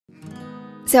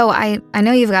So I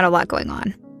know you've got a lot going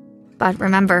on, but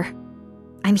remember,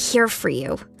 I'm here for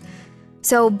you.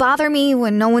 So bother me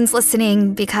when no one's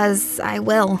listening, because I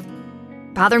will.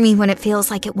 Bother me when it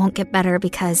feels like it won't get better,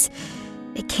 because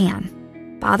it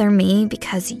can. Bother me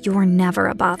because you're never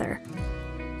a bother.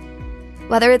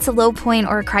 Whether it's a low point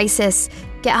or a crisis,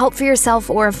 get help for yourself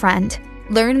or a friend.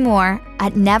 Learn more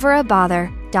at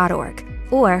neverabother.org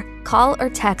or call or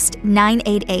text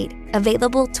 988,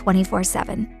 available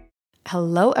 24/7.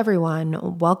 Hello,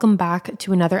 everyone. Welcome back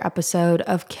to another episode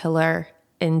of Killer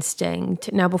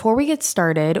Instinct. Now, before we get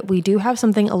started, we do have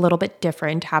something a little bit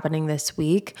different happening this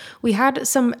week. We had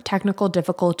some technical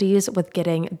difficulties with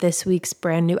getting this week's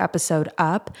brand new episode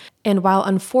up. And while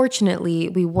unfortunately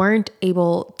we weren't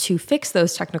able to fix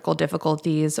those technical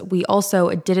difficulties, we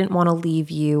also didn't want to leave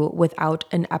you without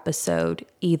an episode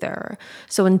either.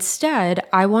 So instead,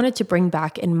 I wanted to bring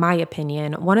back, in my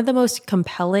opinion, one of the most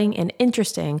compelling and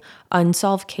interesting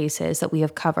unsolved cases that we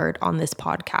have covered on this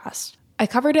podcast. I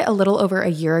covered it a little over a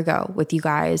year ago with you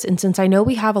guys, and since I know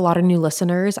we have a lot of new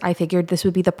listeners, I figured this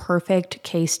would be the perfect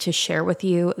case to share with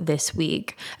you this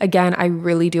week. Again, I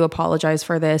really do apologize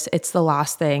for this. It's the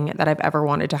last thing that I've ever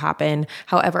wanted to happen.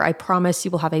 However, I promise you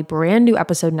will have a brand new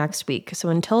episode next week. So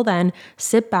until then,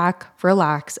 sit back,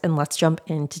 relax, and let's jump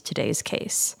into today's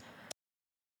case.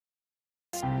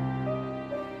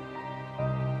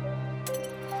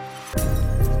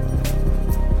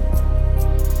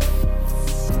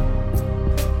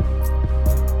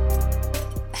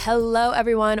 Hello,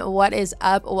 everyone. What is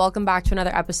up? Welcome back to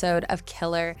another episode of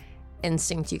Killer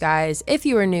Instinct, you guys. If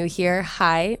you are new here,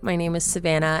 hi, my name is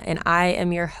Savannah, and I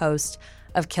am your host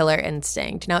of Killer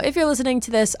Instinct. Now, if you're listening to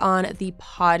this on the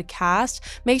podcast,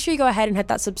 make sure you go ahead and hit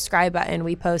that subscribe button.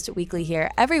 We post weekly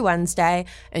here every Wednesday,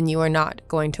 and you are not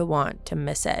going to want to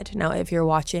miss it. Now, if you're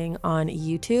watching on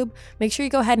YouTube, make sure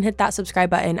you go ahead and hit that subscribe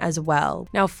button as well.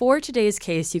 Now, for today's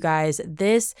case, you guys,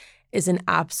 this is an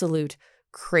absolute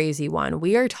crazy one.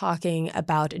 We are talking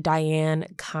about Diane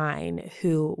Kine,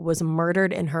 who was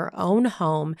murdered in her own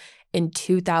home in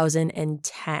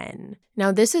 2010.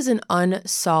 Now, this is an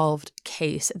unsolved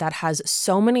case that has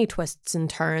so many twists and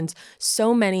turns,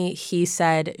 so many he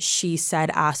said, she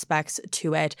said aspects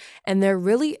to it, and there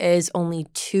really is only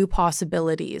two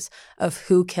possibilities of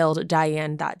who killed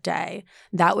Diane that day.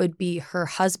 That would be her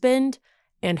husband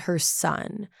and her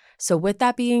son. So with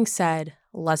that being said,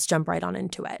 let's jump right on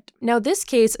into it. Now, this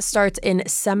case starts in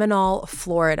Seminole,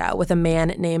 Florida, with a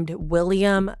man named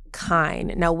William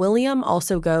Kine. Now, William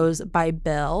also goes by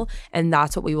Bill, and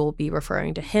that's what we will be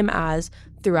referring to him as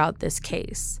throughout this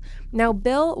case. Now,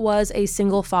 Bill was a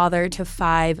single father to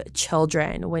 5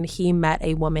 children when he met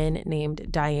a woman named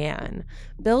Diane.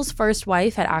 Bill's first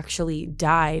wife had actually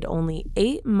died only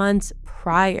 8 months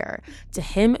prior to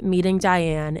him meeting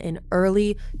Diane in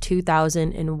early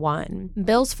 2001.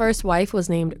 Bill's first wife was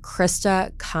named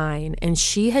Krista Kine, and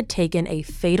she had taken a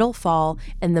fatal fall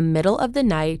in the middle of the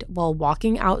night while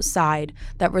walking outside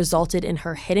that resulted in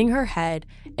her hitting her head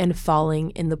and falling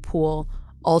in the pool,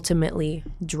 ultimately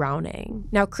drowning.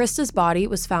 Now, Krista's body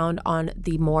was found on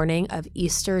the morning of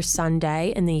Easter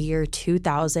Sunday in the year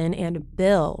 2000, and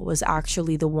Bill was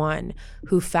actually the one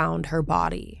who found her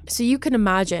body. So you can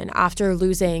imagine, after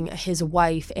losing his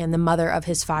wife and the mother of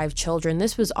his 5 children,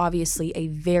 this was obviously a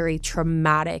very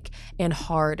traumatic and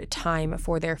hard time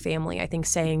for their family. I think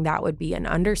saying that would be an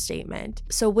understatement.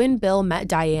 So when Bill met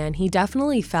Diane, he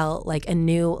definitely felt like a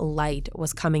new light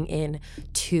was coming in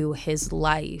to his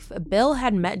life. Bill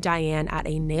had met Diane at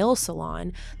a nail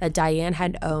salon that Diane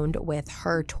had owned with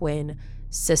her twin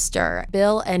sister.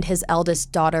 Bill and his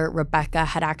eldest daughter, Rebecca,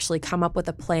 had actually come up with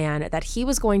a plan that he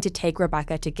was going to take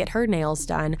Rebecca to get her nails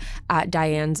done at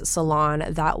Diane's salon.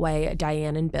 That way,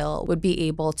 Diane and Bill would be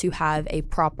able to have a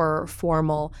proper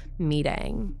formal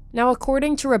meeting. Now,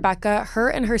 according to Rebecca, her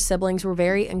and her siblings were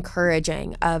very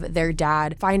encouraging of their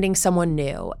dad finding someone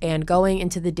new, and going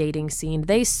into the dating scene,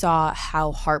 they saw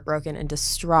how heartbroken and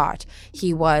distraught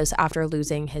he was after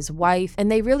losing his wife, and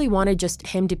they really wanted just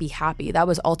him to be happy. That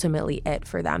was ultimately it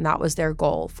for them. That was their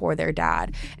goal for their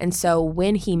dad. And so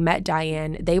when he met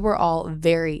Diane, they were all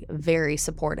very, very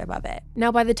supportive of it.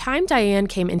 Now, by the time Diane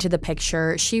came into the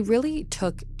picture, she really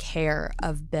took care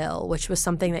of Bill, which was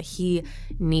something that he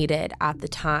needed at the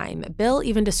time. Bill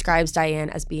even describes Diane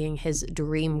as being his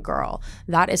dream girl.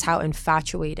 That is how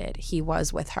infatuated he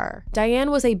was with her.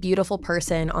 Diane was a beautiful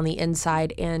person on the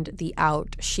inside and the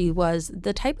out. She was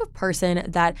the type of person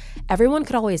that everyone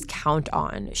could always count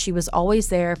on. She was always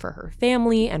there for her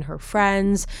family and her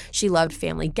friends. She loved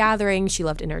family gatherings. She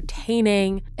loved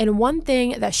entertaining. And one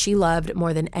thing that she loved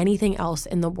more than anything else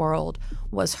in the world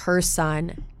was her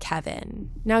son,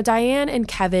 Kevin. Now, Diane and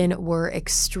Kevin were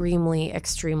extremely,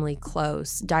 extremely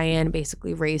close. Diane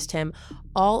basically raised him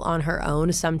all on her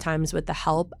own, sometimes with the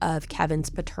help of Kevin's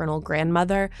paternal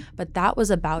grandmother, but that was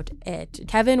about it.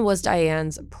 Kevin was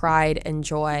Diane's pride and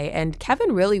joy, and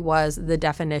Kevin really was the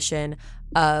definition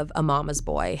of a mama's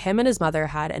boy. Him and his mother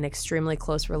had an extremely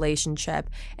close relationship,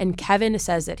 and Kevin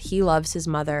says that he loves his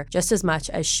mother just as much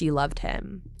as she loved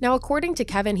him. Now, according to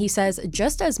Kevin, he says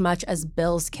just as much as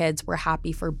Bill's kids were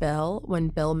happy for Bill when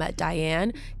Bill met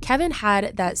Diane, Kevin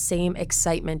had that same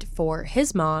excitement for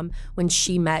his mom when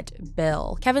she met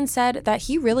Bill. Kevin said that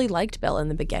he really liked Bill in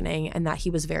the beginning and that he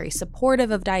was very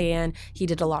supportive of Diane. He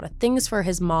did a lot of things for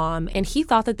his mom, and he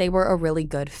thought that they were a really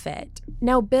good fit.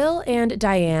 Now, Bill and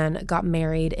Diane got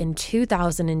married in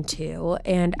 2002,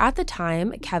 and at the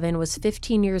time, Kevin was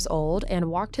 15 years old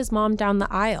and walked his mom down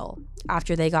the aisle.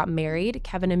 After they got married,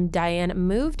 Kevin and Diane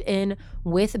moved in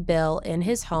with Bill in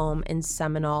his home in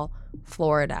Seminole,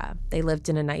 Florida. They lived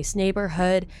in a nice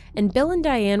neighborhood, and Bill and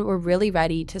Diane were really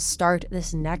ready to start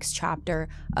this next chapter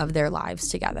of their lives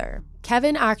together.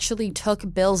 Kevin actually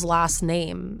took Bill's last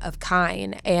name of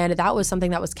Kine, and that was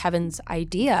something that was Kevin's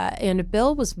idea. And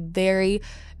Bill was very,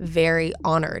 very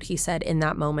honored, he said in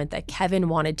that moment, that Kevin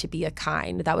wanted to be a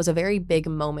Kine. That was a very big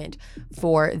moment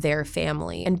for their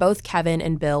family, and both Kevin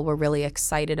and Bill were really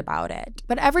excited about it.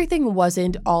 But everything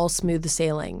wasn't all smooth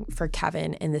sailing for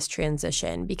Kevin in this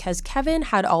transition, because Kevin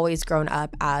had always grown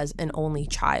up as an only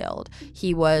child.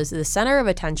 He was the center of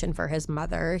attention for his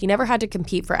mother. He never had to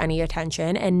compete for any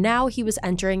attention, and now he was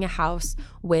entering a house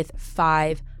with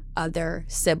 5 other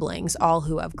siblings, all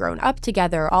who have grown up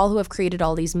together, all who have created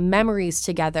all these memories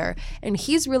together, and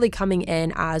he's really coming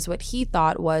in as what he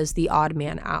thought was the odd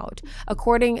man out.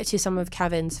 According to some of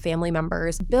Kevin's family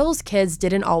members, Bill's kids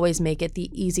didn't always make it the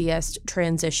easiest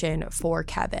transition for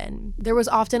Kevin. There was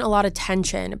often a lot of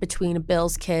tension between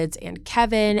Bill's kids and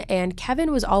Kevin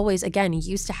was always, again,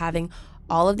 used to having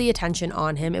all of the attention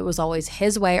on him. It was always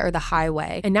his way or the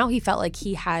highway. And now he felt like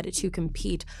he had to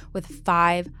compete with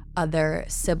 5 other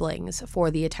siblings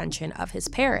for the attention of his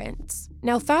parents.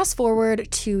 Now, fast forward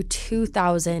to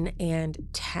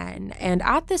 2010, and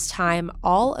at this time,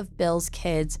 all of Bill's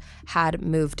kids had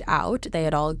moved out. They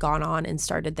had all gone on and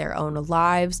started their own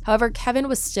lives. However, Kevin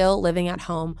was still living at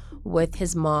home with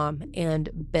his mom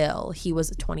and Bill. He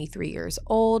was 23 years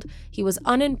old, he was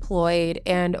unemployed,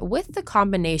 and with the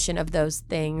combination of those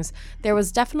things, there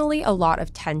was definitely a lot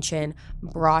of tension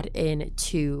brought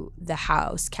into the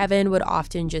house. Kevin would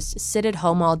often just sit at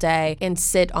home all day and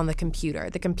sit on the computer.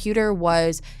 The computer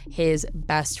was his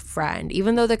best friend.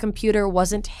 Even though the computer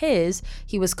wasn't his,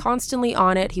 he was constantly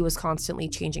on it. He was constantly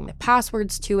changing the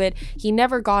passwords to it. He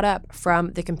never got up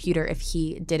from the computer if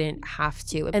he didn't have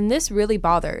to. And this really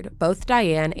bothered both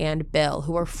Diane and Bill,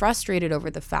 who were frustrated over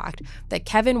the fact that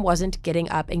Kevin wasn't getting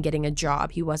up and getting a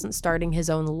job. He wasn't starting his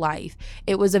own life.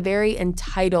 It was a very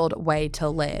entitled way to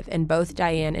live. And both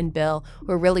Diane and Bill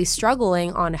were really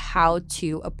struggling on how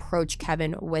to approach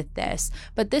Kevin with this.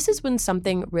 But this is when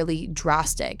something really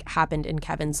drastic happened in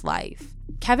Kevin's life.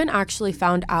 Kevin actually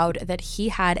found out that he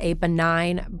had a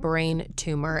benign brain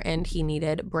tumor and he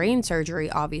needed brain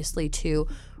surgery, obviously, to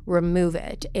remove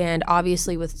it. And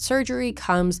obviously with surgery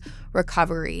comes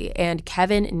recovery, and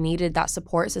Kevin needed that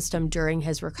support system during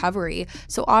his recovery.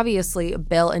 So obviously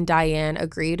Bill and Diane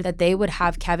agreed that they would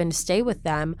have Kevin stay with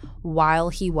them while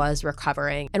he was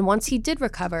recovering. And once he did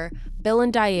recover, Bill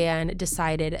and Diane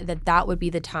decided that that would be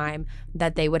the time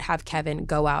that they would have Kevin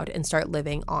go out and start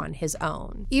living on his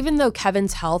own. Even though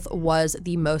Kevin's health was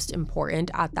the most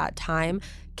important at that time,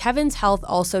 Kevin's health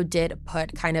also did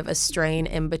put kind of a strain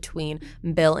in between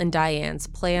Bill and Diane's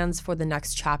plans for the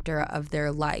next chapter of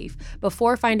their life.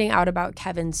 Before finding out about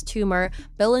Kevin's tumor,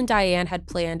 Bill and Diane had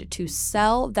planned to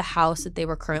sell the house that they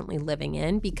were currently living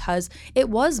in because it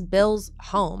was Bill's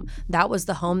home. That was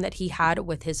the home that he had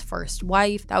with his first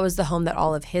wife. That was the home that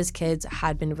all of his kids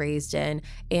had been raised in.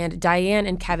 And Diane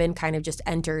and Kevin kind of just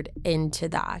entered into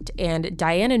that. And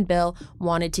Diane and Bill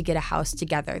wanted to get a house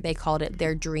together. They called it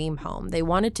their dream home. They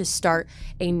wanted to start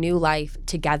a new life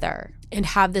together and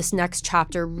have this next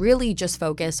chapter really just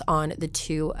focus on the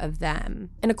two of them.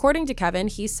 And according to Kevin,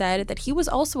 he said that he was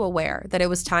also aware that it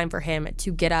was time for him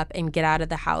to get up and get out of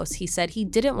the house. He said he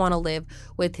didn't want to live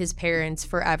with his parents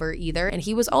forever either, and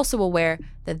he was also aware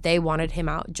that they wanted him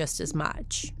out just as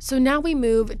much. So now we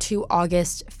move to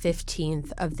August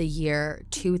 15th of the year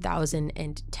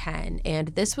 2010, and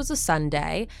this was a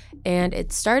Sunday, and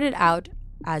it started out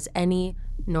as any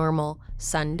normal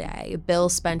Sunday. Bill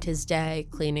spent his day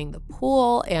cleaning the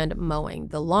pool and mowing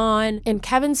the lawn, and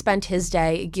Kevin spent his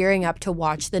day gearing up to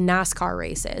watch the NASCAR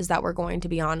races that were going to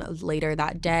be on later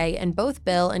that day, and both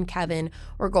Bill and Kevin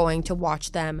were going to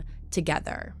watch them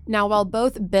together. Now, while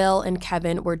both Bill and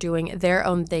Kevin were doing their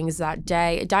own things that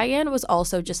day, Diane was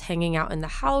also just hanging out in the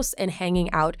house and hanging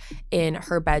out in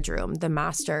her bedroom, the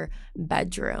master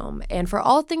bedroom. And for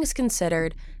all things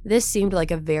considered, this seemed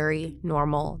like a very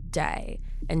normal day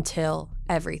until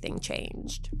everything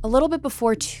changed. A little bit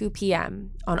before 2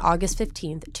 p.m. on August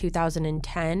 15th,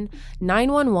 2010,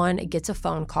 911 gets a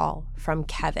phone call from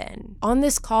Kevin. On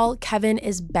this call, Kevin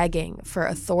is begging for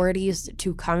authorities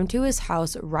to come to his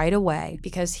house right away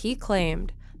because he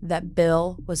claimed that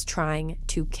Bill was trying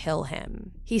to kill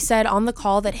him. He said on the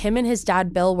call that him and his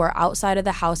dad Bill were outside of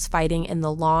the house fighting in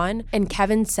the lawn, and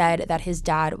Kevin said that his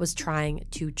dad was trying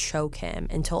to choke him,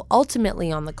 until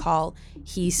ultimately on the call,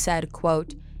 he said,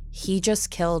 quote, "He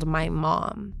just killed my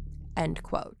mom," end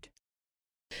quote.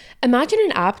 Imagine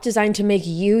an app designed to make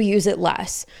you use it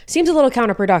less. Seems a little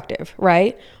counterproductive,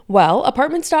 right? Well,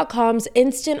 Apartments.com's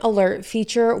Instant Alert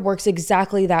feature works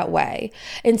exactly that way.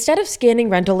 Instead of scanning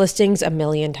rental listings a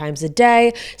million times a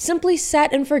day, simply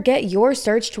set and forget your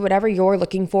search to whatever you're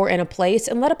looking for in a place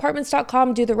and let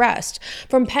Apartments.com do the rest.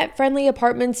 From pet-friendly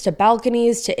apartments to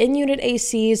balconies to in-unit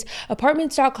ACs,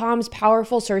 Apartments.com's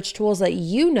powerful search tools let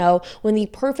you know when the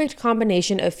perfect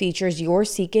combination of features you're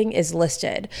seeking is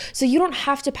listed. So you don't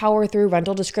have to power through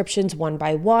rental descriptions one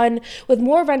by one. With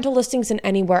more rental listings than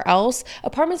anywhere else,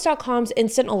 Apartments.com's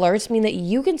instant alerts mean that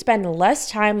you can spend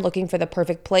less time looking for the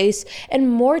perfect place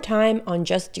and more time on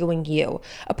just doing you.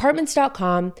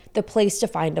 Apartments.com, the place to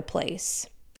find a place.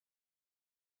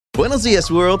 Buenos dias,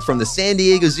 world, from the San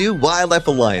Diego Zoo Wildlife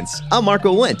Alliance. I'm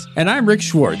Marco Wendt. And I'm Rick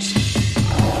Schwartz.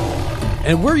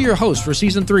 And we're your hosts for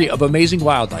Season 3 of Amazing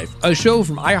Wildlife, a show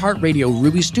from iHeartRadio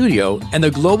Ruby Studio and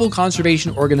the global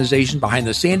conservation organization behind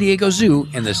the San Diego Zoo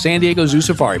and the San Diego Zoo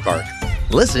Safari Park.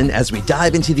 Listen as we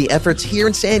dive into the efforts here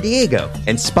in San Diego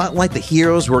and spotlight the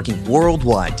heroes working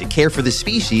worldwide to care for the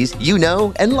species you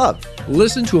know and love.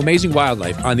 Listen to Amazing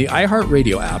Wildlife on the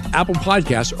iHeartRadio app, Apple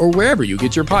Podcasts, or wherever you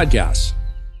get your podcasts.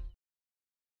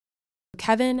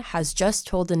 Kevin has just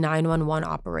told the 911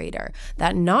 operator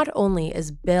that not only is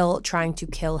Bill trying to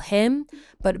kill him,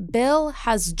 but Bill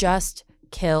has just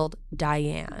killed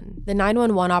Diane. The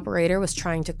 911 operator was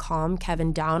trying to calm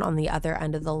Kevin down on the other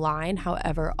end of the line.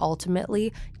 However,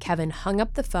 ultimately, Kevin hung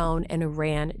up the phone and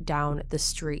ran down the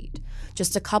street.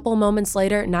 Just a couple moments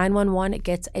later, 911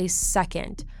 gets a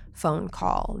second phone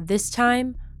call, this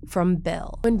time from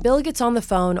Bill. When Bill gets on the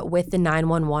phone with the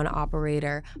 911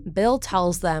 operator, Bill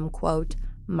tells them, quote,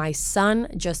 "My son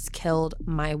just killed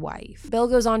my wife." Bill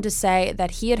goes on to say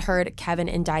that he had heard Kevin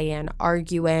and Diane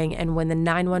arguing, and when the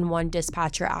 911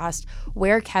 dispatcher asked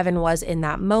where Kevin was in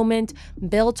that moment,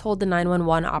 Bill told the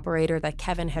 911 operator that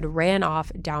Kevin had ran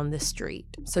off down the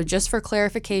street. So just for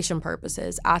clarification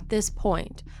purposes, at this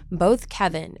point, both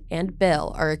Kevin and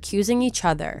Bill are accusing each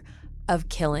other of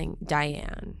killing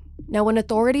Diane. Now, when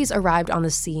authorities arrived on the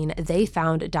scene, they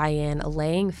found Diane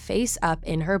laying face up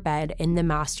in her bed in the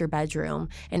master bedroom,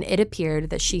 and it appeared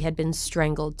that she had been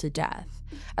strangled to death.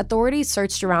 Authorities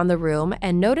searched around the room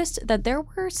and noticed that there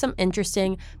were some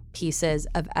interesting pieces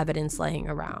of evidence laying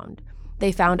around.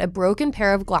 They found a broken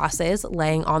pair of glasses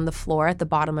laying on the floor at the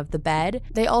bottom of the bed.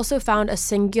 They also found a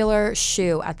singular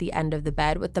shoe at the end of the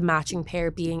bed, with the matching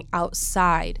pair being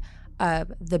outside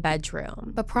of the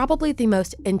bedroom. But probably the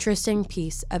most interesting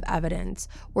piece of evidence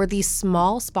were these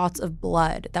small spots of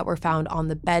blood that were found on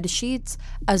the bed sheets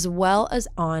as well as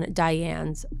on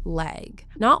Diane's leg.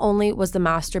 Not only was the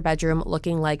master bedroom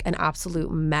looking like an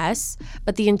absolute mess,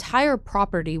 but the entire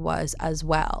property was as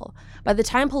well. By the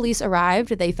time police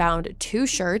arrived, they found 2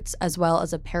 shirts as well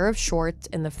as a pair of shorts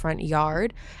in the front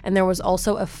yard, and there was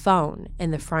also a phone in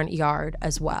the front yard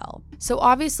as well. So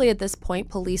obviously at this point,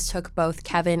 police took both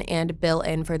Kevin and Bill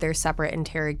in for their separate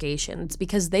interrogations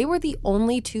because they were the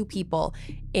only 2 people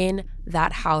in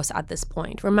that house at this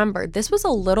point. Remember, this was a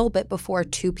little bit before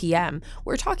 2 p.m.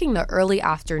 We're talking the early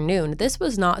afternoon. This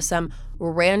was not some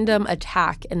random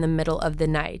attack in the middle of the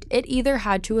night. It either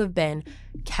had to have been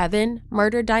Kevin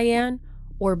murdered Diane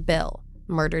or Bill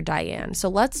murdered Diane. So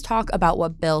let's talk about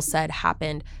what Bill said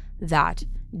happened that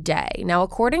day. Now,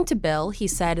 according to Bill, he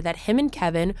said that him and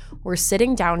Kevin were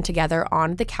sitting down together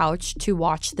on the couch to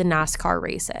watch the NASCAR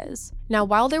races. Now,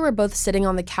 while they were both sitting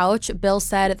on the couch, Bill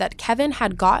said that Kevin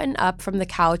had gotten up from the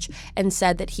couch and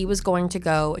said that he was going to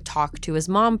go talk to his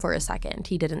mom for a second.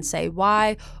 He didn't say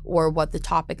why or what the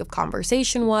topic of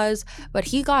conversation was, but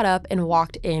he got up and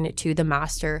walked into the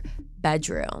master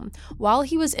bedroom. While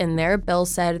he was in there, Bill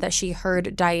said that she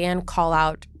heard Diane call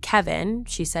out Kevin.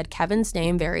 She said Kevin's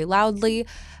name very loudly,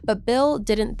 but Bill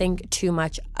didn't think too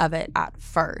much of it at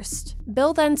first.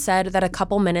 Bill then said that a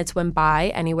couple minutes went by,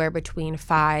 anywhere between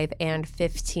 5 and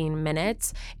 15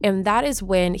 minutes, and that is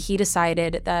when he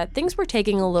decided that things were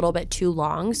taking a little bit too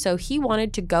long, so he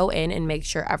wanted to go in and make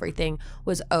sure everything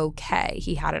was okay.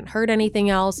 He hadn't heard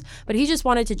anything else, but he just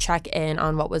wanted to check in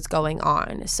on what was going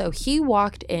on. So he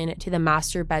walked into the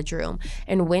master bedroom,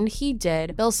 and when he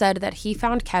did, Bill said that he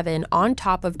found Kevin on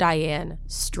top of Diane,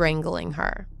 strangling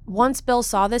her. Once Bill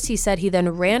saw this, he said he then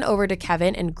ran over to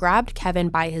Kevin and grabbed Kevin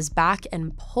by his back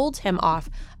and pulled him off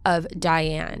of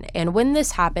Diane. And when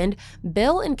this happened,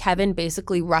 Bill and Kevin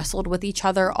basically wrestled with each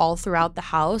other all throughout the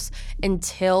house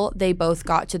until they both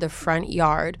got to the front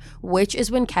yard, which is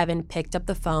when Kevin picked up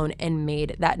the phone and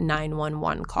made that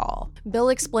 911 call. Bill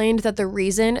explained that the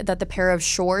reason that the pair of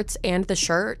shorts and the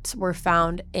shirts were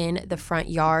found in the front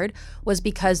yard was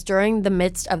because during the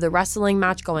midst of the wrestling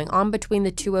match going on between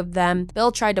the two of them,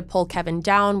 Bill tried to pull Kevin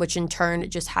down, which in turn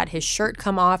just had his shirt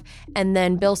come off. And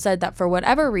then Bill said that for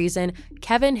whatever reason,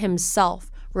 Kevin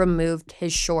himself removed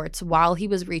his shorts while he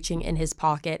was reaching in his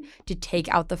pocket to take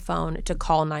out the phone to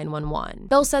call 911.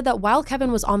 Bill said that while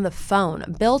Kevin was on the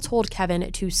phone, Bill told Kevin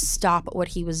to stop what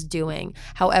he was doing.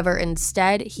 However,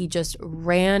 instead, he just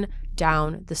ran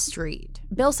down the street.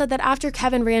 Bill said that after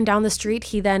Kevin ran down the street,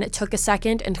 he then took a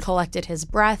second and collected his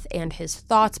breath and his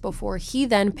thoughts before he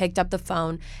then picked up the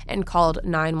phone and called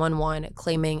 911,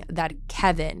 claiming that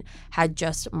Kevin had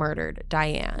just murdered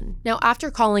Diane. Now,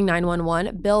 after calling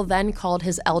 911, Bill then called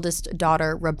his eldest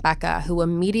daughter, Rebecca, who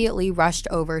immediately rushed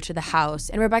over to the house.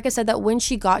 And Rebecca said that when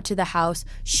she got to the house,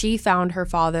 she found her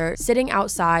father sitting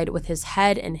outside with his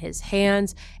head in his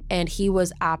hands, and he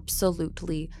was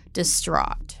absolutely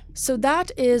distraught. So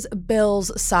that is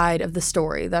Bill's side of the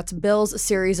story. That's Bill's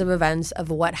series of events of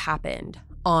what happened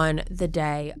on the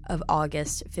day of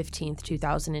August 15th,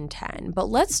 2010. But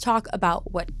let's talk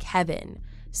about what Kevin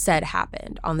said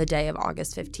happened on the day of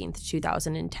August 15th,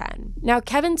 2010. Now,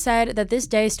 Kevin said that this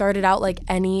day started out like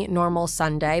any normal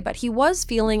Sunday, but he was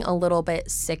feeling a little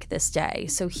bit sick this day.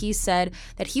 So he said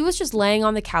that he was just laying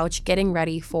on the couch getting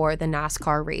ready for the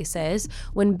NASCAR races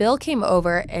when Bill came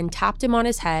over and tapped him on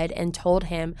his head and told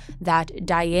him that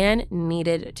Diane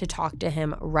needed to talk to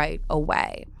him right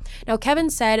away. Now, Kevin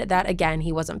said that, again,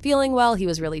 he wasn't feeling well, he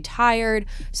was really tired,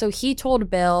 so he told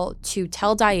Bill to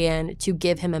tell Diane to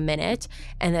give him a minute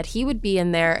and that he would be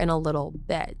in there in a little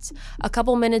bit. A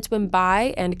couple minutes went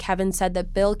by, and Kevin said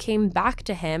that Bill came back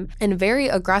to him and very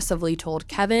aggressively told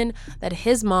Kevin that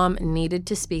his mom needed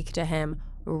to speak to him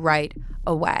right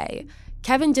away.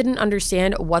 Kevin didn't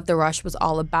understand what the rush was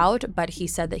all about, but he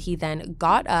said that he then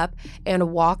got up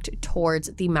and walked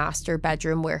towards the master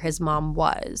bedroom where his mom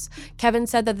was. Kevin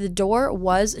said that the door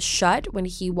was shut when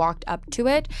he walked up to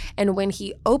it, and when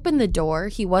he opened the door,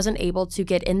 he wasn't able to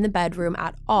get in the bedroom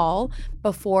at all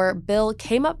before Bill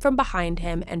came up from behind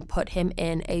him and put him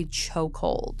in a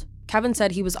chokehold. Kevin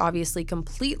said he was obviously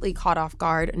completely caught off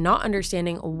guard, not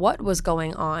understanding what was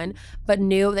going on, but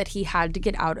knew that he had to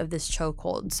get out of this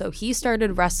chokehold. So he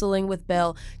started wrestling with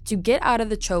Bill to get out of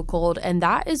the chokehold, and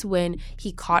that is when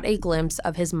he caught a glimpse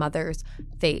of his mother's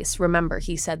face. Remember,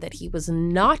 he said that he was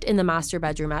not in the master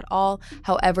bedroom at all.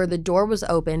 However, the door was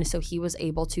open, so he was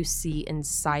able to see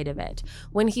inside of it.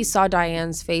 When he saw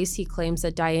Diane's face, he claims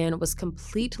that Diane was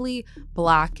completely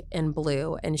black and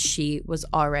blue, and she was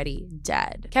already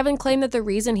dead. Kevin claimed that the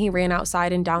reason he ran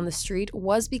outside and down the street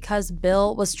was because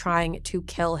Bill was trying to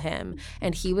kill him,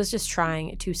 and he was just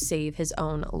trying to save his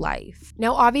own life.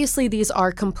 Now, obviously, these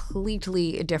are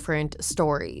completely different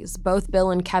stories. Both Bill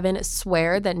and Kevin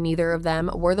swear that neither of them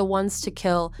were the ones to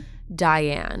kill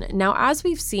Diane. Now, as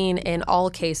we've seen in all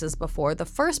cases before, the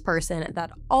first person that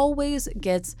always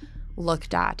gets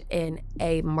looked at in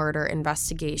a murder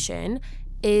investigation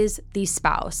is the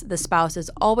spouse. The spouse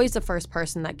is always the first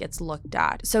person that gets looked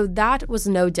at. So that was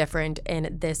no different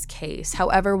in this case.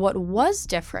 However, what was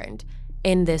different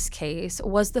in this case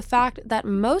was the fact that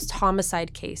most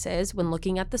homicide cases, when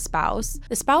looking at the spouse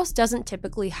doesn't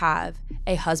typically have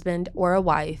a husband or a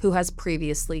wife who has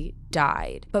previously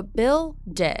died. But Bill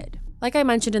did. Like I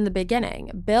mentioned in the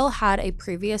beginning, Bill had a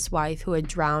previous wife who had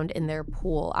drowned in their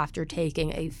pool after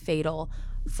taking a fatal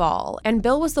fall, and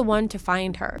Bill was the one to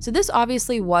find her. So this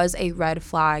obviously was a red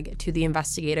flag to the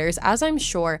investigators, as I'm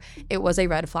sure it was a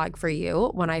red flag for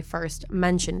you when I first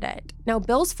mentioned it. Now,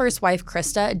 Bill's first wife,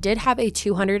 Krista, did have a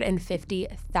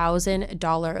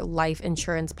 $250,000 life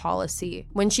insurance policy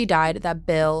when she died that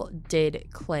Bill did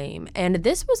claim. And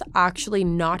this was actually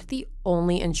not the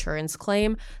only insurance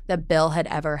claim that Bill had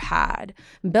ever had.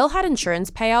 Bill had insurance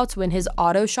payouts when his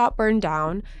auto shop burned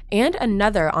down and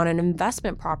another on an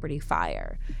investment property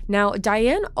fire. Now,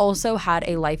 Diane also had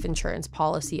a life insurance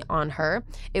policy on her.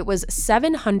 It was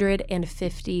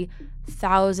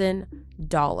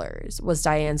 $750,000 was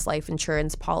Diane's life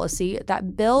insurance policy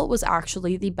that Bill was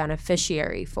actually the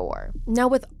beneficiary for. Now,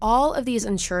 with all of these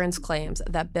insurance claims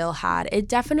that Bill had, it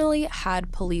definitely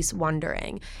had police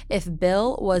wondering if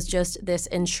Bill was just this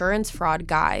insurance fraud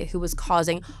guy who was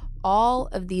causing all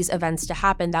of these events to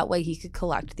happen. That way he could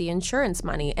collect the insurance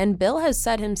money. And Bill has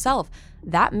said himself,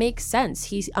 that makes sense.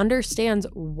 He understands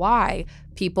why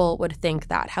people would think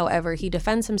that. However, he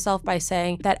defends himself by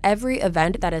saying that every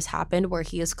event that has happened where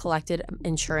he has collected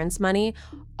insurance money,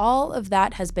 all of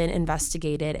that has been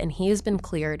investigated and he has been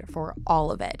cleared for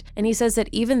all of it. And he says that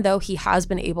even though he has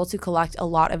been able to collect a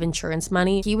lot of insurance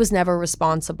money, he was never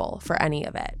responsible for any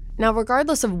of it. Now,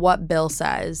 regardless of what Bill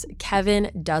says, Kevin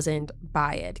doesn't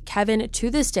buy it. Kevin, to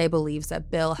this day, believes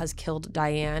that Bill has killed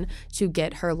Diane to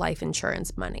get her life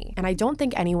insurance money. And I don't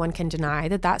think anyone can deny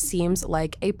that that seems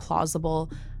like a plausible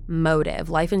motive.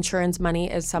 Life insurance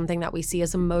money is something that we see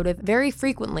as a motive very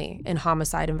frequently in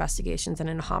homicide investigations and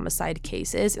in homicide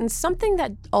cases, and something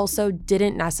that also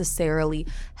didn't necessarily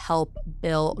help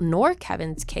Bill nor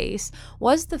Kevin's case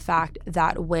was the fact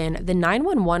that when the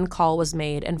 911 call was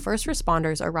made and first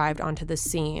responders arrived onto the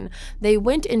scene, they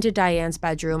went into Diane's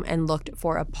bedroom and looked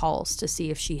for a pulse to see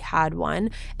if she had one,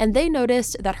 and they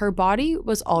noticed that her body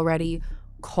was already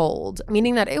cold,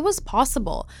 meaning that it was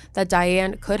possible that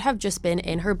Diane could have just been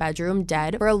in her bedroom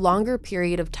dead for a longer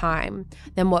period of time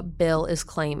than what Bill is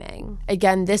claiming.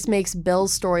 Again, this makes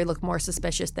Bill's story look more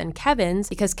suspicious than Kevin's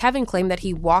because Kevin claimed that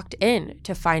he walked in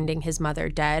to finding his mother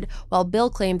dead, while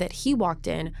Bill claimed that he walked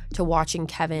in to watching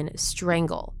Kevin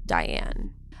strangle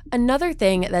Diane. Another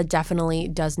thing that definitely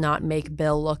does not make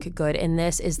Bill look good in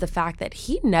this is the fact that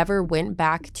he never went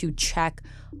back to check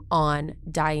on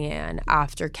Diane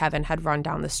after Kevin had run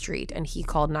down the street and he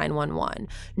called 911.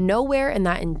 Nowhere in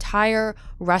that entire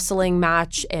wrestling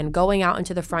match and going out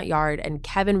into the front yard and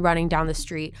Kevin running down the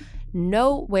street,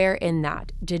 nowhere in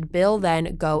that did Bill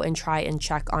then go and try and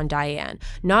check on Diane.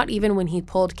 Not even when he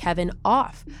pulled Kevin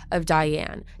off of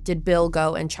Diane did Bill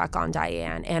go and check on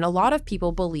Diane. And a lot of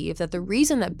people believe that the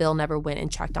reason that Bill never went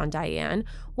and checked on Diane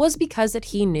was because that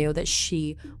he knew that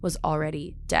she was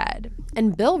already dead.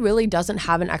 And Bill really doesn't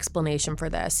have an explanation for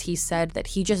this. He said that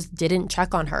he just didn't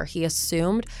check on her. He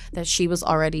assumed that she was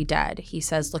already dead. He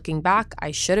says, looking back,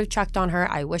 I should have checked on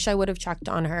her. I wish I would have checked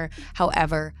on her.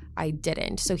 However, I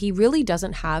didn't. So he really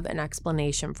doesn't have an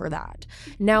explanation for that.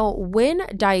 Now, when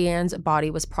Diane's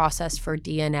body was processed for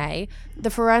DNA,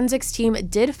 the forensics team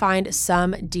did find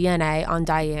some DNA on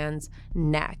Diane's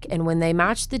neck. And when they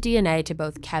matched the DNA to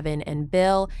both Kevin and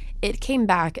Bill, it came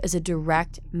back as a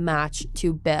direct match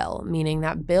to Bill, meaning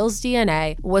that Bill's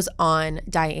DNA was on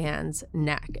Diane's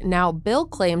neck. Now, Bill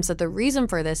claims that the reason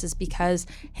for this is because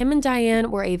him and Diane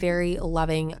were a very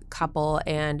loving couple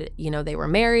and, they were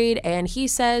married, and he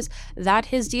says that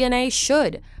his DNA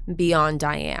should be on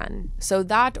Diane. So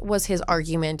that was his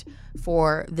argument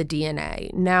for the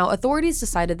DNA. Now, authorities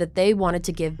decided that they wanted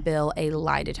to give Bill a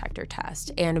lie detector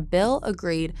test, and Bill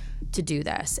agreed to do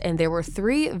this. And there were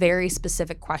 3 very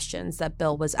specific questions that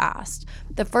Bill was asked.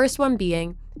 The first one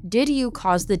being, did you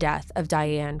cause the death of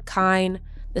Diane Kine?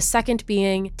 The second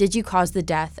being, did you cause the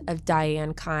death of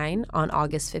Diane Kine on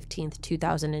August 15th,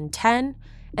 2010?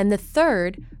 And the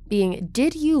third being,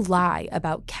 did you lie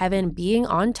about Kevin being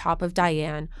on top of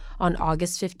Diane on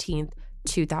August 15th,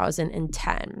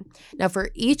 2010? Now, for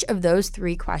each of those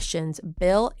 3 questions,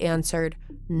 Bill answered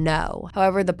no.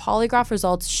 However, the polygraph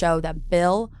results show that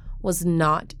Bill was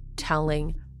not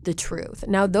telling the truth.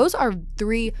 Now, those are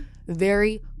 3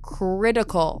 very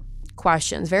critical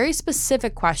questions, very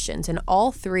specific questions, and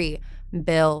all 3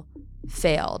 Bill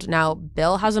failed. Now,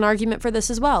 Bill has an argument for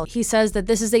this as well. He says that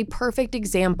this is a perfect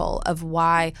example of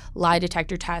why lie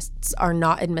detector tests are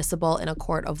not admissible in a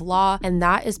court of law, and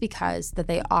that is because that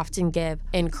they often give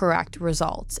incorrect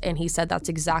results. And he said that's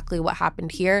exactly what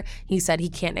happened here. He said he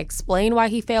can't explain why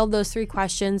he failed those 3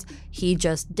 questions. He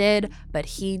just did, but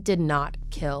he did not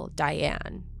kill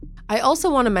Diane. I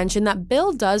also want to mention that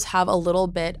Bill does have a little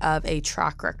bit of a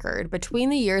track record. Between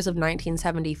the years of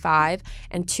 1975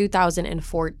 and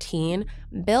 2014,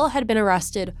 Bill had been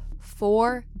arrested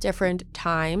 4 different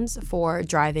times for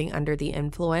driving under the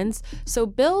influence. So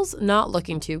Bill's not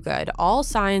looking too good. All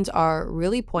signs are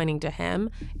really pointing to him,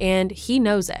 and he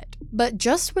knows it. But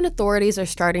just when authorities are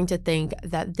starting to think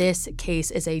that this case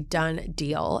is a done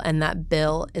deal and that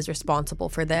Bill is responsible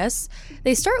for this,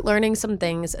 they start learning some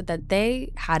things that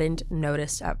they hadn't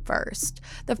noticed at first.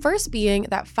 The first being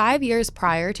that 5 years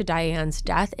prior to Diane's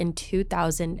death in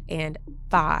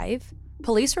 2005,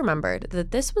 police remembered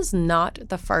that this was not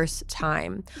the first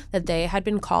time that they had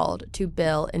been called to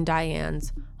Bill and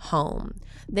Diane's home.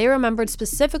 They remembered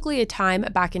specifically a time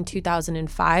back in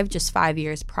 2005, just 5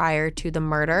 years prior to the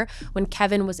murder, when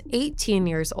Kevin was 18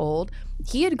 years old.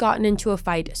 He had gotten into a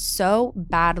fight so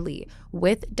badly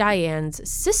with Diane's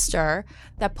sister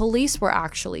that police were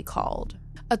actually called.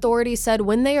 Authorities said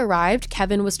when they arrived,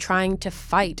 Kevin was trying to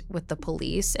fight with the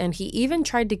police, and he even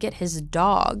tried to get his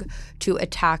dog to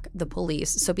attack the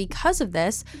police. So because of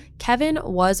this, Kevin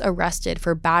was arrested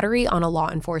for battery on a law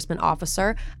enforcement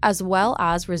officer, as well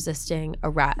as resisting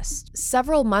arrest.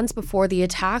 Several months before the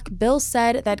attack, Bill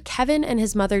said that Kevin and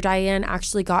his mother Diane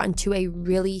actually got into a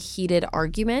really heated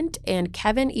argument, and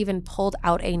Kevin even pulled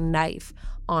out a knife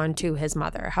onto his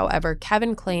mother. However,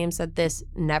 Kevin claims that this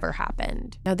never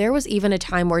happened. Now, there was even a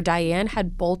time where Diane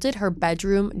had bolted her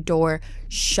bedroom door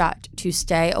shut to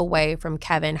stay away from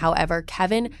Kevin. However,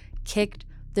 Kevin kicked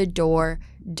the door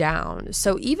down.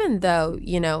 So even though,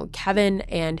 Kevin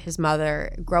and his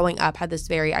mother growing up had this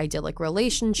very idyllic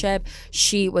relationship,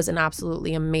 she was an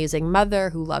absolutely amazing mother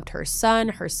who loved her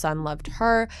son loved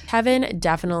her, Kevin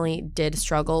definitely did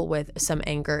struggle with some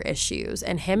anger issues,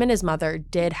 and him and his mother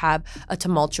did have a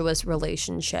tumultuous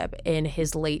relationship in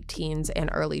his late teens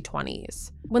and early 20s.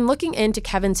 When looking into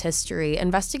Kevin's history,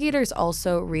 investigators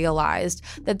also realized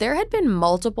that there had been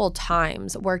multiple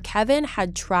times where Kevin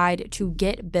had tried to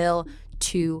get Bill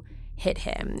to hit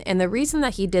him. And the reason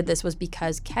that he did this was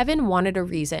because Kevin wanted a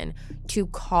reason to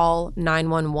call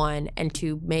 911 and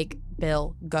to make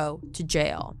Bill go to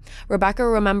jail. Rebecca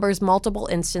remembers multiple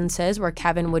instances where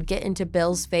Kevin would get into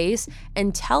Bill's face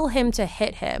and tell him to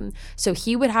hit him so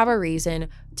he would have a reason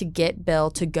to get Bill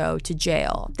to go to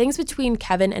jail. Things between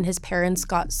Kevin and his parents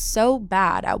got so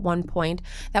bad at one point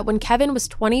that when Kevin was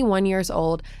 21 years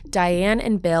old, Diane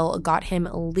and Bill got him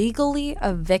legally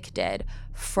evicted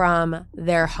from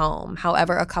their home.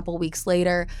 However, a couple weeks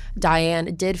later,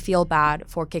 Diane did feel bad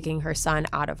for kicking her son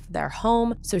out of their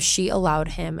home, so she allowed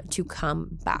him to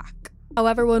come back.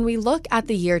 However, when we look at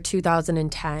the year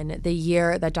 2010, the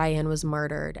year that Diane was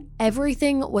murdered,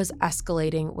 everything was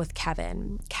escalating with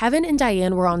Kevin. Kevin and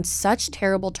Diane were on such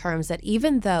terrible terms that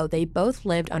even though they both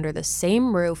lived under the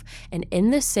same roof and in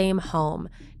the same home,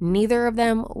 neither of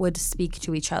them would speak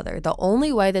to each other. The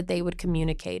only way that they would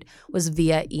communicate was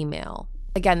via email.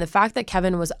 Again, the fact that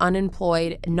Kevin was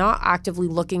unemployed, not actively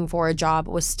looking for a job,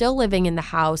 was still living in the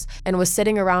house, and was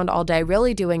sitting around all day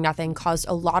really doing nothing caused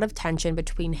a lot of tension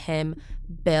between him,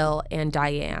 Bill, and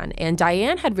Diane. And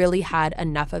Diane had really had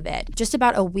enough of it. Just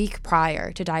about a week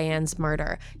prior to Diane's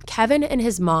murder, Kevin and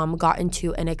his mom got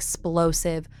into an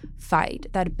explosive fight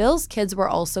that Bill's kids were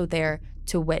also there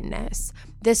to witness.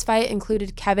 This fight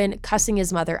included Kevin cussing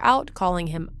his mother out, calling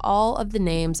him all of the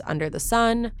names under the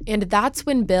sun, and that's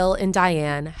when Bill and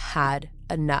Diane had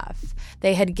enough.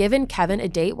 They had given Kevin a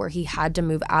date where he had to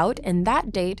move out, and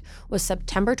that date was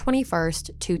September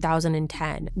 21st,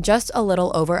 2010, just a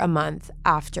little over a month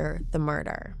after the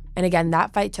murder. And again,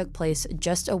 that fight took place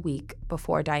just a week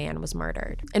before Diane was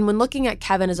murdered. And when looking at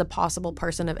Kevin as a possible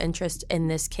person of interest in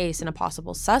this case and a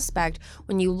possible suspect,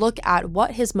 when you look at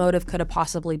what his motive could have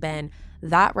possibly been,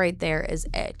 that right there is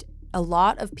it. A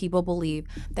lot of people believe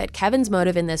that Kevin's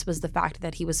motive in this was the fact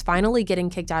that he was finally getting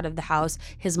kicked out of the house,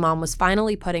 his mom was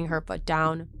finally putting her foot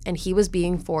down, and he was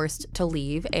being forced to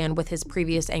leave. And with his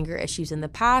previous anger issues in the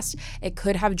past, it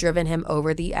could have driven him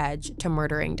over the edge to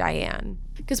murdering Diane.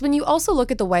 Because when you also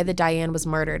look at the way that Diane was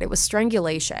murdered, it was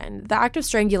strangulation. The act of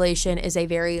strangulation is a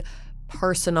very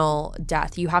personal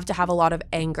death. You have to have a lot of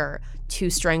anger to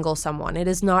strangle someone. It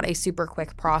is not a super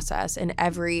quick process, and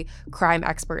every crime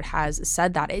expert has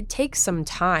said that. It takes some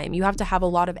time. You have to have a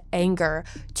lot of anger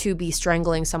to be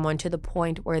strangling someone to the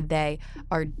point where they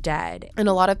are dead. And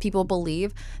a lot of people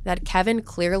believe that Kevin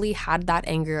clearly had that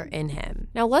anger in him.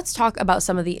 Now let's talk about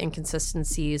some of the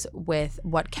inconsistencies with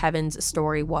what Kevin's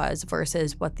story was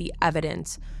versus what the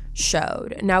evidence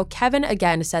showed. Now, Kevin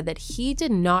again said that he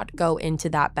did not go into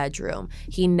that bedroom.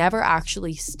 He never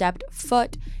actually stepped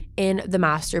foot in the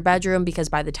master bedroom because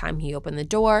by the time he opened the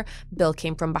door, Bill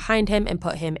came from behind him and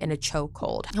put him in a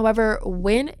chokehold. However,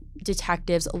 when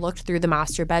detectives looked through the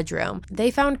master bedroom,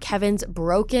 they found Kevin's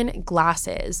broken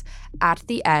glasses at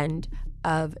the end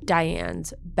of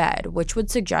Diane's bed, which would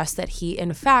suggest that he,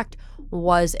 in fact,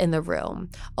 was in the room.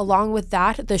 Along with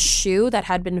that, the shoe that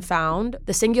had been found,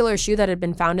 the singular shoe that had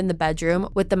been found in the bedroom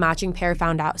with the matching pair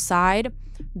found outside,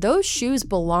 those shoes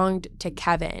belonged to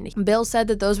Kevin. Bill said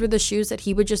that those were the shoes that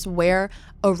he would just wear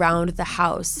around the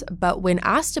house. But when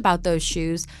asked about those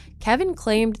shoes, Kevin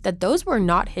claimed that those were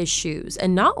not his shoes.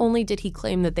 And not only did he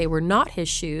claim that they were not his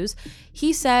shoes,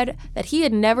 he said that he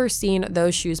had never seen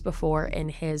those shoes before in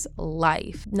his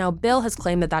life. Now, Bill has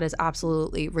claimed that that is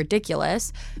absolutely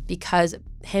ridiculous because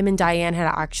him and Diane had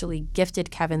actually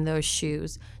gifted Kevin those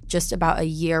shoes just about a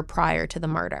year prior to the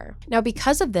murder. Now,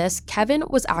 because of this, Kevin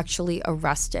was actually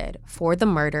arrested for the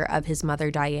murder of his mother,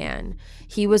 Diane.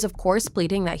 He was, of course,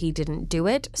 pleading that he didn't do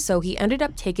it, so he ended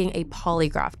up taking a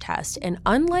polygraph test. And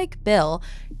unlike Bill,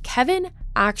 Kevin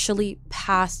actually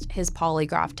passed his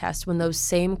polygraph test when those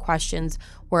same questions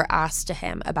were asked to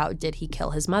him about did he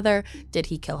kill his mother? Did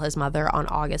he kill his mother on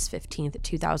August 15th,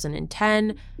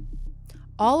 2010?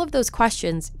 All of those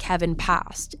questions Kevin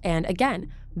passed. And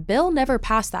again, Bill never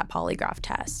passed that polygraph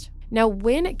test. Now,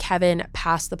 when Kevin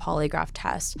passed the polygraph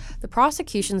test, the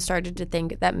prosecution started to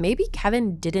think that maybe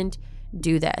Kevin didn't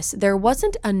do this. There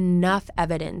wasn't enough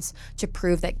evidence to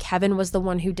prove that Kevin was the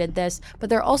one who did this, but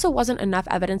there also wasn't enough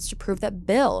evidence to prove that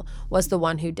Bill was the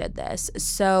one who did this.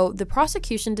 So the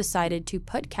prosecution decided to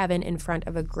put Kevin in front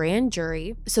of a grand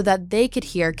jury so that they could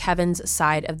hear Kevin's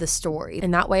side of the story.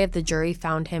 And that way, if the jury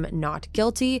found him not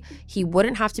guilty, he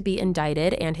wouldn't have to be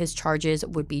indicted and his charges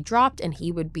would be dropped and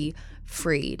he would be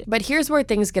freed. But here's where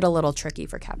things get a little tricky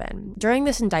for Kevin. During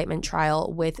this indictment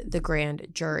trial with the grand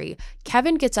jury,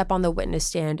 Kevin gets up on the witness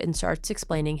stand and starts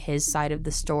explaining his side of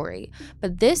the story.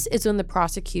 But this is when the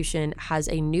prosecution has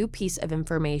a new piece of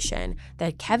information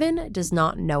that Kevin does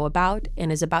not know about and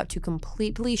is about to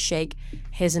completely shake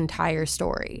his entire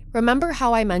story. Remember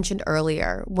how I mentioned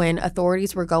earlier when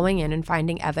authorities were going in and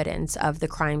finding evidence of the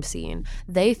crime scene,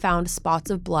 they found spots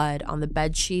of blood on the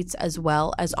bed sheets as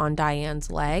well as on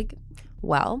Diane's leg?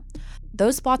 Well,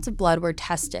 those spots of blood were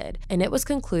tested, and it was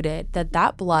concluded that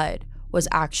that blood was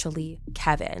actually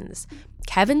Kevin's.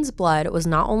 Kevin's blood was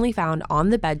not only found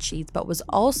on the bed sheets, but was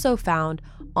also found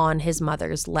on his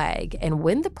mother's leg. And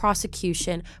when the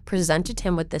prosecution presented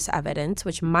him with this evidence,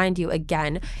 which, mind you,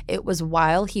 again, it was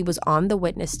while he was on the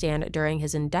witness stand during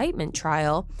his indictment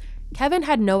trial, Kevin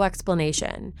had no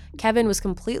explanation. Kevin was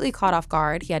completely caught off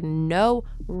guard. He had no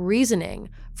reasoning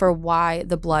for why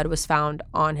the blood was found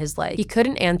on his leg. He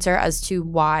couldn't answer as to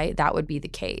why that would be the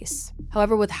case.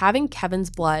 However, with having Kevin's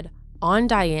blood on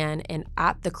Diane and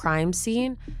at the crime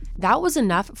scene, that was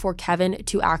enough for Kevin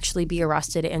to actually be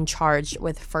arrested and charged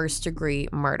with first-degree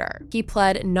murder. He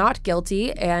pled not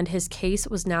guilty, and his case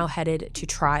was now headed to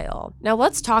trial. Now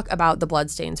let's talk about the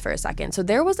bloodstains for a second. So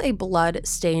there was a blood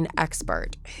stain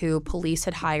expert who police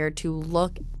had hired to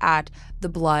look at the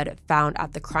blood found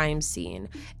at the crime scene.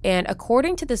 And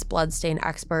according to this bloodstain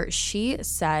expert, she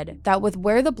said that with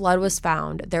where the blood was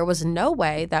found, there was no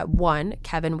way that, one,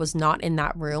 Kevin was not in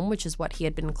that room, which is what he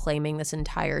had been claiming this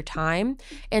entire time,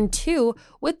 and two,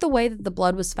 with the way that the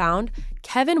blood was found,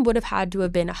 Kevin would have had to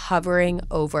have been hovering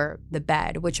over the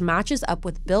bed, which matches up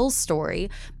with Bill's story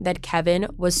that Kevin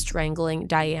was strangling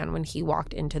Diane when he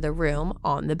walked into the room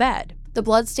on the bed. The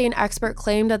bloodstain expert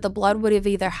claimed that the blood would have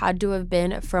either had to have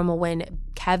been from when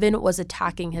Kevin was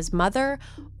attacking his mother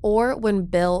or when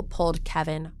Bill pulled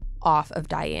Kevin off of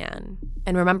Diane.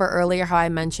 And remember earlier how I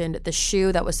mentioned the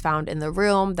shoe that was found in the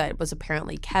room that was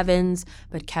apparently Kevin's,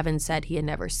 but Kevin said he had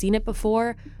never seen it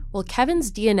before? Well,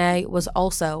 Kevin's DNA was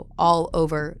also all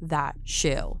over that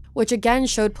shoe, which again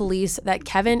showed police that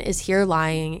Kevin is here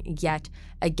lying yet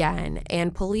again.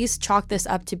 And police chalked this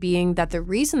up to being that the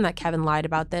reason that Kevin lied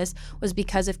about this was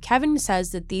because if Kevin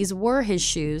says that these were his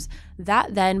shoes,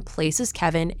 that then places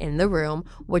Kevin in the room,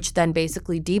 which then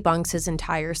basically debunks his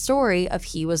entire story of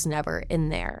he was never in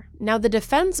there. Now, the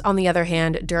defense, on the other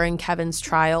hand, during Kevin's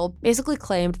trial, basically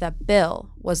claimed that Bill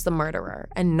was the murderer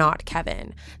and not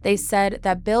Kevin. They said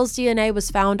that Bill's DNA was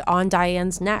found on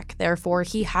Diane's neck, therefore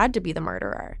he had to be the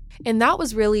murderer. And that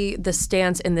was really the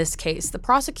stance in this case. The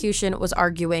prosecution was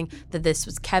arguing that this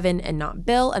was Kevin and not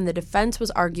Bill, and the defense was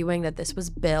arguing that this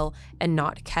was Bill and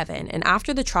not Kevin. And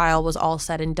after the trial was all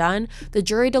said and done, the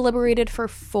jury deliberated for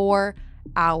 4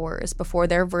 hours before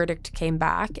their verdict came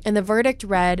back. And the verdict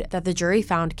read that the jury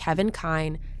found Kevin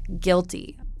Kine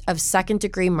guilty of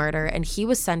second-degree murder, and he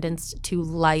was sentenced to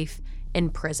life in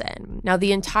prison. Now,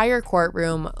 the entire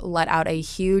courtroom let out a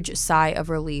huge sigh of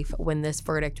relief when this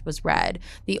verdict was read.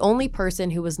 The only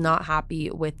person who was not happy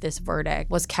with this verdict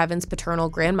was Kevin's paternal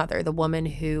grandmother, the woman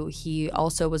who he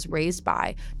also was raised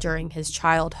by during his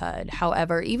childhood.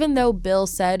 However, even though Bill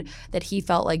said that he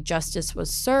felt like justice was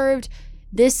served,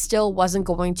 this still wasn't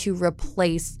going to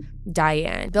replace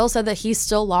Diane. Bill said that he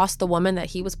still lost the woman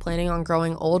that he was planning on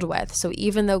growing old with. So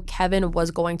even though Kevin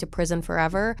was going to prison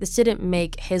forever, this didn't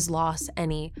make his loss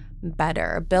any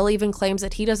better. Bill even claims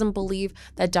that he doesn't believe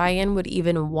that Diane would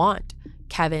even want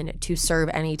Kevin to serve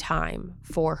any time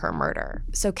for her murder.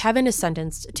 So Kevin is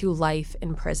sentenced to life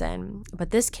in prison,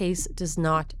 but this case does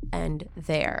not end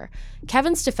there.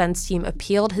 Kevin's defense team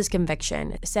appealed his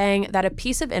conviction, saying that a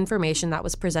piece of information that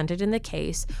was presented in the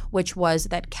case, which was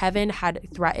that Kevin had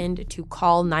threatened to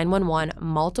call 911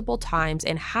 multiple times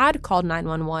and had called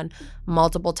 911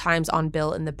 multiple times on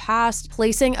Bill in the past,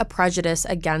 placing a prejudice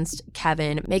against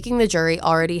Kevin, making the jury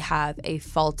already have a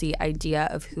faulty idea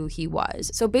of who he was.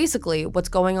 So basically, what's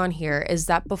going on here is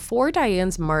that before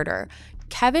Diane's murder,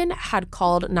 Kevin had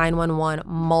called 911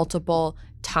 multiple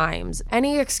times.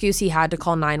 Any excuse he had to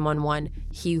call 911,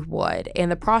 he would.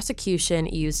 And the prosecution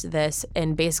used this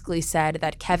and basically said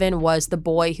that Kevin was the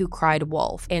boy who cried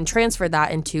wolf and transferred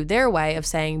that into their way of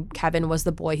saying Kevin was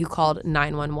the boy who called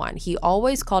 911. He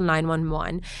always called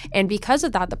 911. And because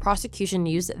of that, the prosecution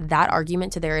used that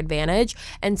argument to their advantage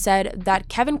and said that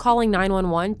Kevin calling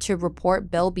 911 to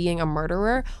report Bill being a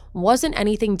murderer wasn't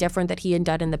anything different that he had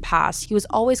done in the past. He was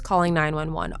always calling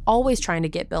 911, always trying to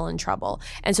get Bill in trouble.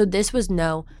 And so this was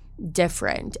no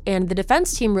different. And the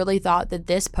defense team really thought that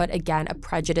this put, again, a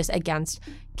prejudice against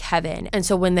Kevin. And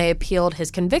so when they appealed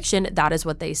his conviction, that is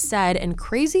what they said. And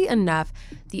crazy enough,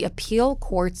 the appeal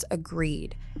courts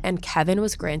agreed, and Kevin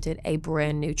was granted a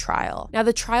brand new trial. Now,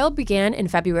 the trial began in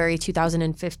February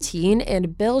 2015,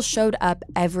 and Bill showed up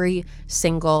every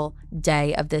single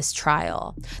day of this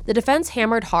trial. The defense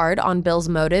hammered hard on Bill's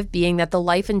motive being that the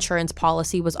life insurance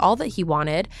policy was all that he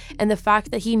wanted, and the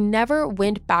fact that he never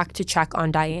went back to check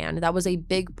on Diane. That was a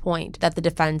big point that the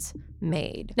defense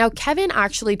made. Now, Kevin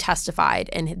actually testified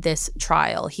in this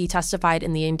trial. He testified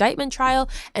in the indictment trial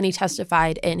and he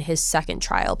testified in his second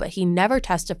trial, but he never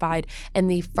testified in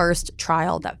the first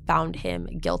trial that found him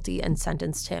guilty and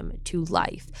sentenced him to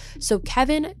life. So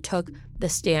Kevin took the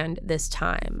stand this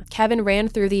time. Kevin ran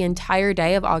through the entire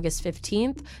day of August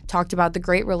 15th, talked about the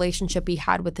great relationship he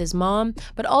had with his mom,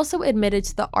 but also admitted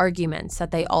to the arguments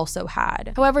that they also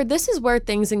had. However, this is where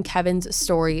things in Kevin's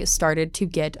story started to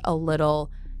get a little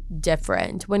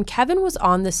different. When Kevin was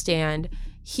on the stand,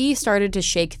 he started to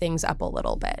shake things up a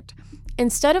little bit.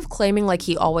 Instead of claiming like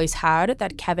he always had,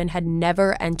 that Kevin had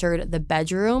never entered the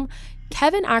bedroom,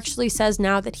 Kevin actually says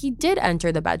now that he did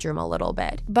enter the bedroom a little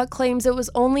bit, but claims it was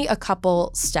only a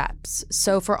couple steps.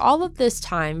 So for all of this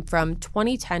time, from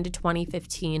 2010 to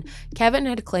 2015, Kevin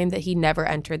had claimed that he never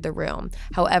entered the room.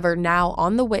 However, now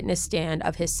on the witness stand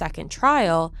of his second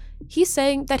trial, he's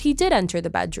saying that he did enter the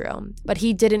bedroom, but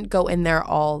he didn't go in there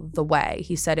all the way.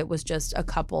 He said it was just a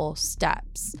couple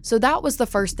steps. So that was the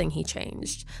first thing he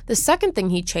changed. The second thing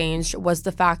he changed was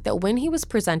the fact that when he was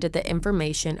presented the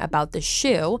information about the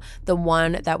shoe, the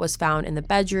one that was found in the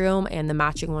bedroom and the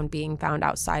matching one being found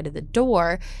outside of the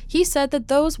door, he said that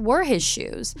those were his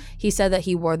shoes. He said that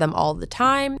he wore them all the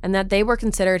time and that they were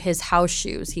considered his house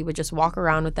shoes. He would just walk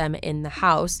around with them in the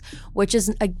house, which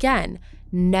is, again,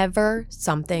 never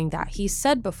something that he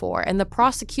said before. And the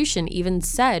prosecution even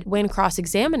said when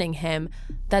cross-examining him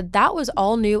that that was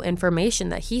all new information,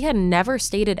 that he had never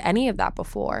stated any of that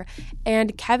before.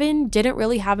 And Kevin didn't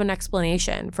really have an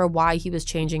explanation for why he was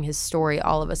changing his story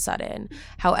all of a sudden.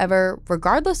 However,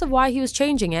 regardless of why he was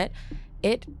changing it,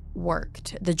 it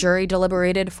worked. The jury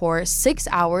deliberated for 6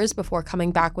 hours before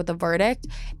coming back with a verdict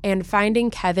and finding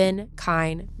Kevin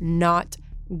Kine not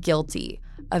guilty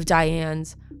of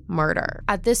Diane's murder.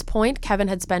 At this point, Kevin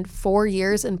had spent 4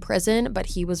 years in prison, but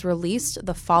he was released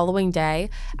the following day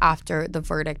after the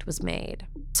verdict was made.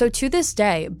 So to this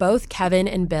day, both Kevin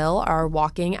and Bill are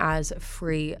walking as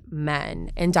free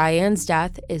men, and Diane's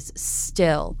death is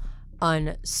still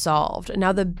unsolved.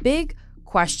 Now, the big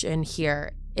question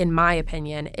here, in my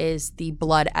opinion, is the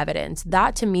blood evidence.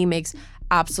 That to me makes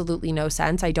absolutely no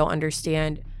sense. I don't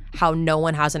understand how no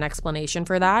one has an explanation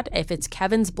for that. If it's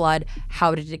Kevin's blood,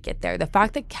 how did it get there? The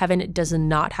fact that Kevin does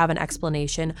not have an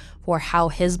explanation for how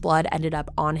his blood ended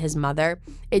up on his mother,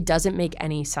 it doesn't make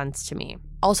any sense to me.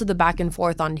 Also the back and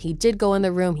forth on he did go in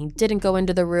the room, he didn't go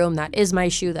into the room, that is my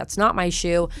shoe, that's not my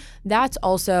shoe. That's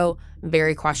also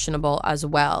very questionable as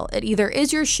well. It either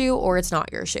is your shoe or it's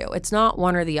not your shoe. It's not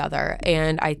one or the other.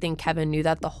 And I think Kevin knew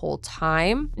that the whole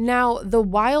time. Now, the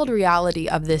wild reality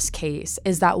of this case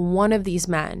is that one of these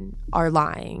men are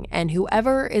lying, and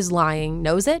whoever is lying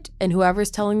knows it, and whoever's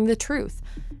telling the truth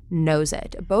knows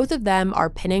it. Both of them are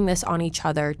pinning this on each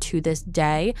other to this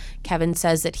day. Kevin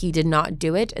says that he did not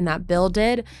do it and that Bill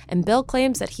did, and Bill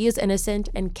claims that he is innocent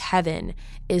and Kevin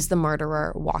is the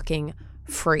murderer walking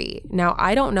free. Now,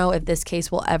 I don't know if this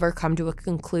case will ever come to a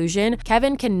conclusion.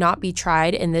 Kevin cannot be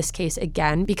tried in this case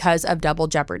again because of double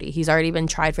jeopardy. He's already been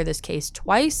tried for this case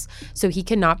twice, so he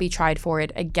cannot be tried for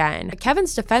it again.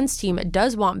 Kevin's defense team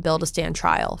does want Bill to stand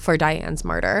trial for Diane's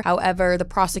murder. However, the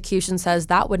prosecution says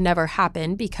that would never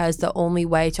happen because the only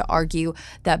way to argue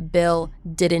that Bill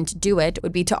didn't do it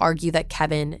would be to argue that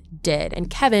Kevin did, and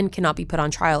Kevin cannot be put on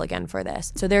trial again for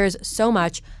this. So there is so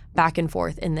much back and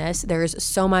forth in this. There's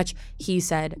so much he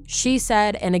said, she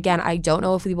said, and again, I don't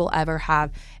know if we will ever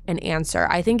have an answer.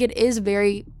 I think it is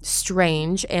very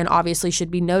strange and obviously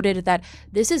should be noted that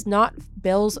this is not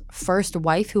Bill's first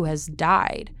wife who has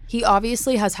died. He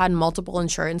obviously has had multiple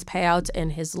insurance payouts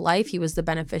in his life. He was the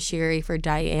beneficiary for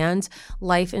Diane's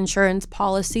life insurance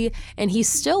policy, and he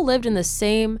still lived in the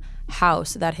same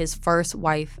house that his first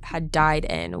wife had died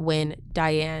in when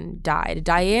Diane died.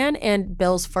 Diane and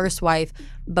Bill's first wife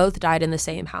both died in the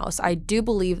same house. I do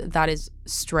believe that is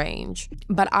strange,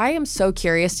 but I am so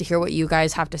curious to hear what you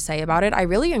guys have to say about it. I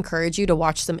really encourage you to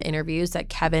watch some interviews that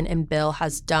Kevin and Bill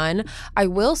has done. I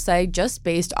will say, just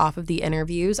based off of the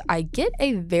interviews, I get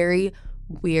a very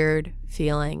weird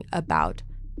feeling about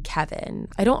Kevin.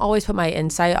 I don't always put my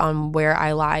insight on where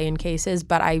I lie in cases,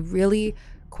 but I really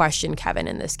question Kevin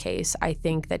in this case. I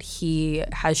think that he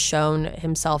has shown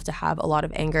himself to have a lot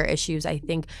of anger issues. I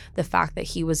think the fact that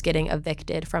he was getting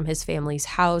evicted from his family's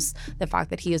house, the fact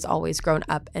that he has always grown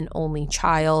up an only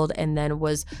child and then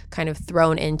was kind of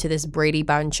thrown into this Brady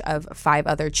Bunch of 5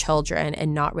 other children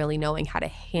and not really knowing how to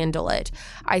handle it.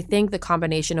 I think the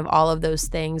combination of all of those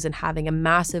things and having a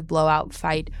massive blowout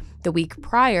fight the week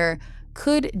prior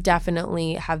could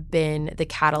definitely have been the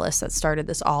catalyst that started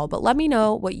this all, but let me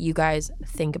know what you guys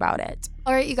think about it.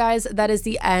 All right, you guys, that is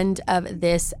the end of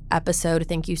this episode.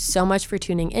 Thank you so much for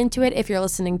tuning into it. If you're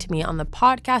listening to me on the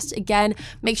podcast, again,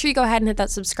 make sure you go ahead and hit that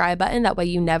subscribe button. That way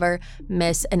you never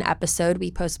miss an episode.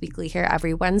 We post weekly here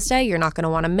every Wednesday. You're not going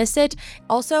to want to miss it.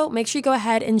 Also, make sure you go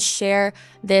ahead and share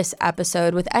this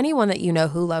episode with anyone that you know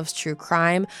who loves true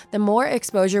crime. The more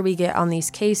exposure we get on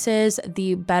these cases,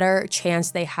 the better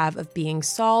chance they have of being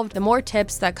solved, the more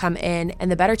tips that come in,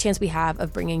 and the better chance we have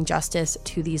of bringing justice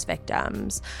to these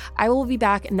victims. I will be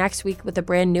back next week with a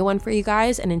brand new one for you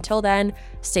guys, and until then,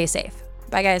 stay safe.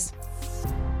 Bye, guys.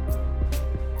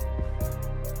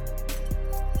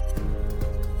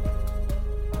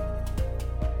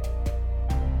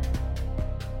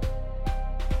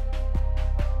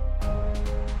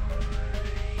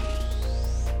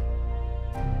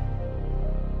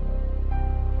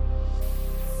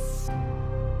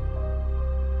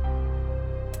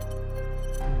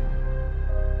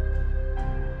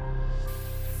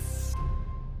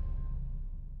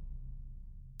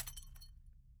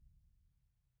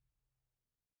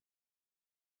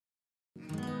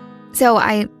 So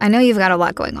I know you've got a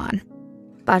lot going on,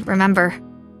 but remember,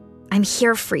 I'm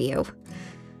here for you.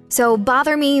 So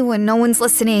bother me when no one's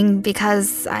listening,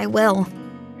 because I will.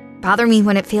 Bother me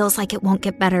when it feels like it won't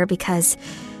get better, because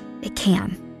it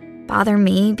can. Bother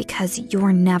me because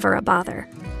you're never a bother.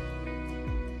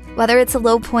 Whether it's a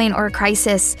low point or a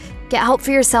crisis, get help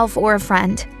for yourself or a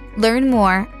friend. Learn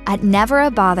more at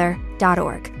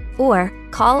neverabother.org or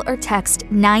call or text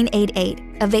 988,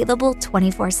 available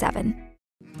 24/7.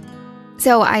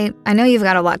 So I know you've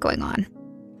got a lot going on,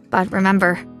 but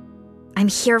remember, I'm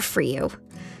here for you.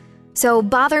 So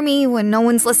bother me when no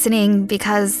one's listening,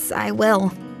 because I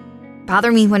will.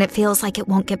 Bother me when it feels like it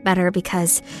won't get better,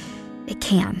 because it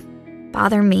can.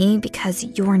 Bother me because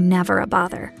you're never a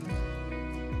bother.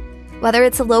 Whether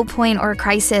it's a low point or a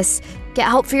crisis, get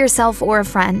help for yourself or a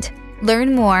friend.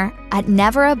 Learn more at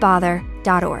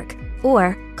neverabother.org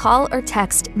or call or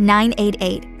text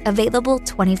 988, available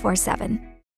 24/7.